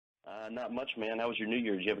Not much, man. How was your New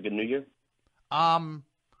Year? Did you have a good New Year?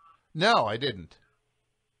 No, I didn't.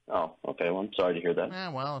 Oh, okay. Well, I'm sorry to hear that. Yeah,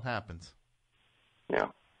 well, it happens. Yeah.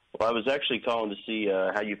 Well, I was actually calling to see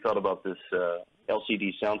how you felt about this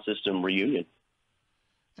LCD sound system reunion.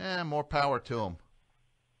 More power to them.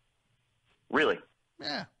 Really?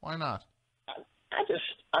 Yeah, why not?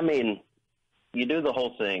 I mean, you do the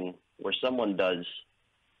whole thing where someone does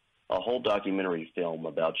a whole documentary film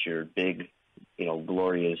about your big,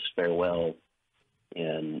 glorious farewell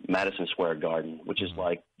in Madison Square Garden, which is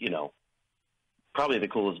like, probably the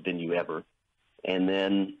coolest venue ever. And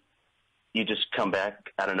then you just come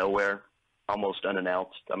back out of nowhere, almost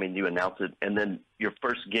unannounced. I mean, you announce it, and then your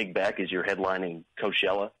first gig back is you're headlining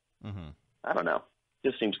Coachella. Mm-hmm. I don't know.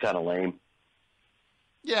 Just seems kind of lame.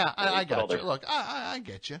 Yeah, I got you. Look, I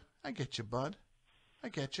get you. I get you, bud. I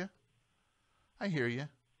get you. I hear you.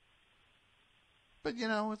 But,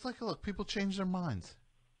 it's like, look, people change their minds.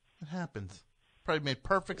 It happens. Probably made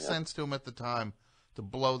perfect sense to them at the time to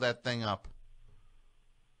blow that thing up.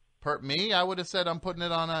 Me, I would have said I'm putting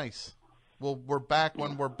it on ice. Well, we're back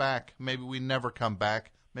when we're back. Maybe we never come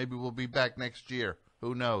back. Maybe we'll be back next year.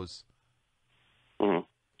 Who knows? Mm-hmm.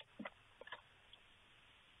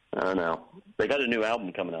 I don't know. They got a new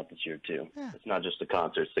album coming out this year, too. Yeah. It's not just the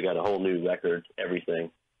concerts. They got a whole new record,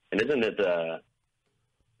 everything. And isn't it,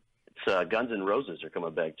 it's Guns N' Roses are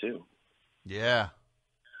coming back, too. Yeah.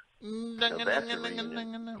 So that's a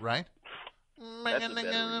reunion. Right? That's a better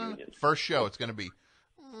reunion. First show, it's going to be.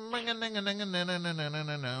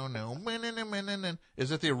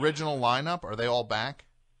 Is it the original lineup? Are they all back?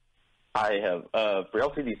 I have, for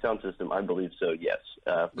LCD Sound System, I believe so, yes.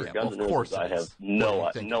 For Guns N' Roses, I have no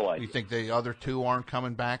idea. You think the other two aren't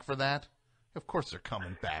coming back for that? Of course they're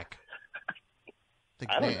coming back.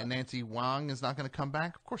 Think Nancy Wang is not going to come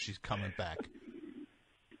back? Of course she's coming back.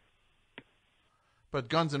 But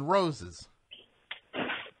Guns N' Roses.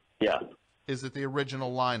 Yeah. Is it the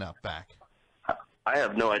original lineup back? I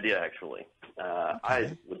have no idea, actually. Okay.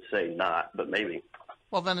 I would say not, but maybe.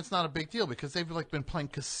 Well, then it's not a big deal because they've been playing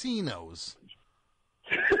casinos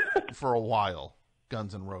for a while.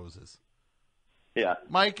 Guns N' Roses. Yeah.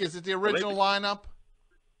 Mike, is it the original lineup?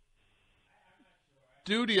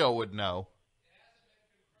 Dudio would know.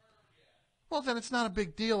 Well, then it's not a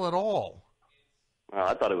big deal at all.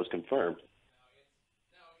 I thought it was confirmed.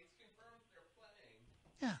 No, it's confirmed they're playing.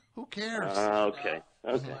 Yeah, who cares? Okay.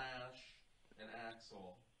 Slash and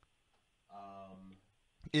Axel.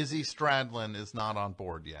 Izzy Stradlin is not on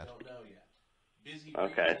board yet. Don't know yet. Busy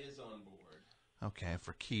Okay. Reed is on board. Okay,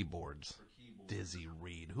 for keyboards. Dizzy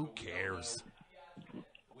Reed. Who cares?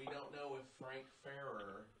 We don't know if Frank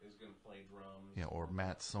Ferrer is going to play drums. Yeah, or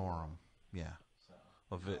Matt Sorum. Yeah. So,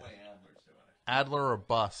 Of no it. way Adler's doing it. Adler or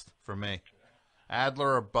bust for me.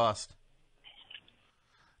 Adler or bust.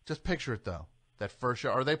 Just picture it, though. That first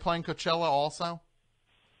show. Are they playing Coachella also?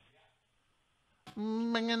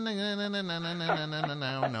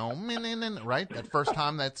 Right? That first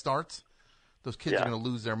time that starts? Those kids are going to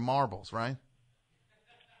lose their marbles, right?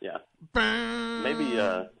 Yeah. Maybe,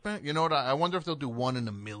 You know what? I wonder if they'll do One in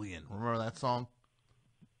a Million. Remember that song?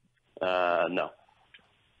 no.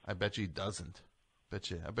 I bet you he doesn't.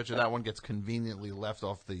 I bet you that one gets conveniently left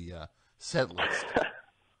off the set list.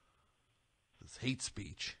 It's hate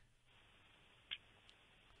speech.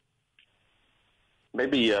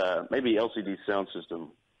 Maybe LCD Sound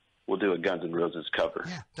System will do a Guns N' Roses cover.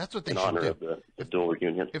 Yeah, that's what they in should honor do. of the dual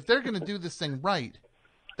reunion. If they're going to do this thing right,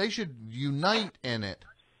 they should unite in it,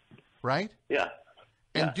 right? Yeah.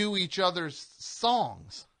 And do each other's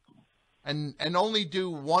songs. And only do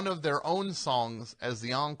one of their own songs as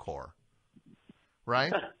the encore.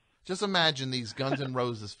 Right? Just imagine these Guns N'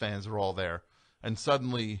 Roses fans are all there, and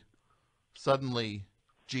suddenly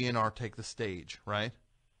GNR take the stage, right?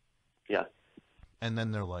 Yeah. And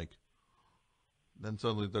then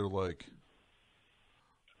suddenly they're like,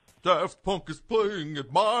 Daft Punk is playing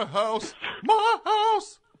at my house,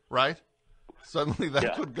 right? Suddenly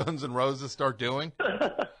that's what Guns N' Roses start doing,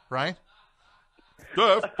 right?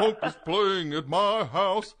 Daft Punk is playing at my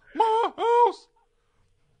house.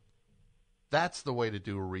 That's the way to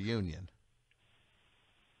do a reunion.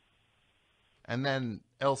 And then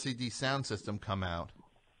LCD Sound System come out,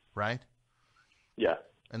 right? Yeah.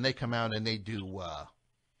 And they come out and they do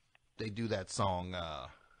that song,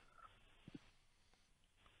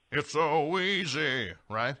 It's so easy,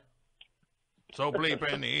 right? So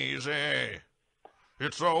bleeping easy.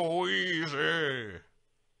 It's so easy.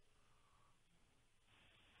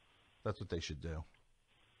 That's what they should do.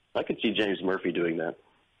 I could see James Murphy doing that.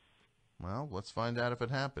 Well, let's find out if it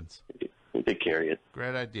happens. He could carry it.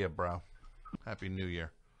 Great idea, bro. Happy New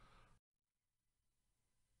Year.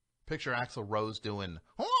 Picture Axl Rose doing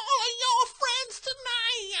all of your friends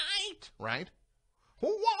tonight, right? All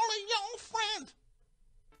of your friends.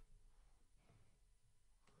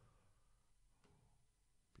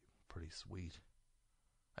 Pretty sweet.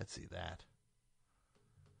 I'd see that.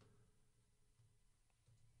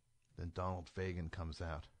 Then Donald Fagen comes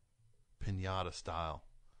out, pinata style.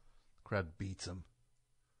 Crowd beats him.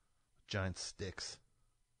 Giant sticks.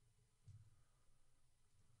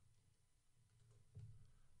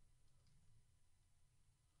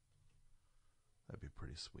 That'd be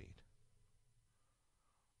pretty sweet.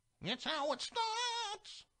 That's how it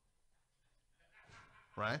starts.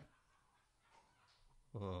 Right?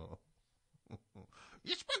 Oh.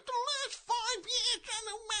 You spent the last 5 years on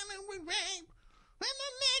a running with rape, and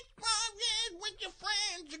the next 5 years with your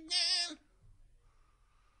friends again.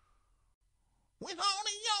 With all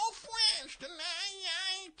of your friends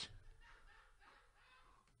tonight.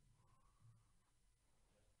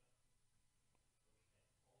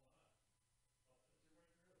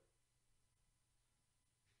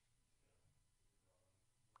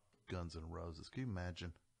 Guns N' Roses. Can you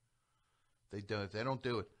imagine? They don't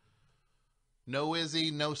do it. No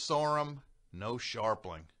Izzy, no Sorum, no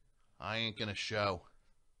Scharpling. I ain't gonna show.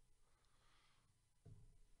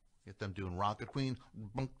 Get them doing Rocket Queen.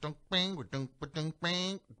 Man,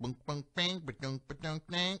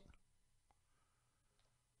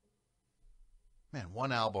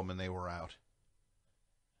 one album and they were out.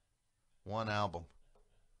 One album.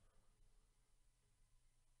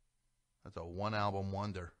 That's a one album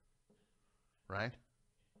wonder. Right?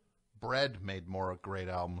 Bread made more great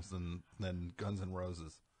albums than Guns N'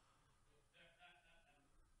 Roses.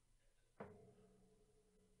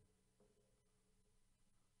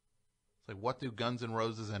 It's like, what do Guns N'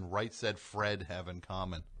 Roses and Right Said Fred have in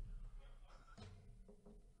common?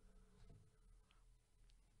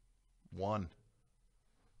 One.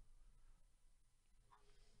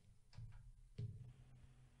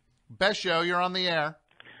 Best show, you're on the air.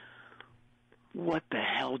 What the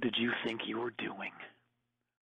hell did you think you were doing?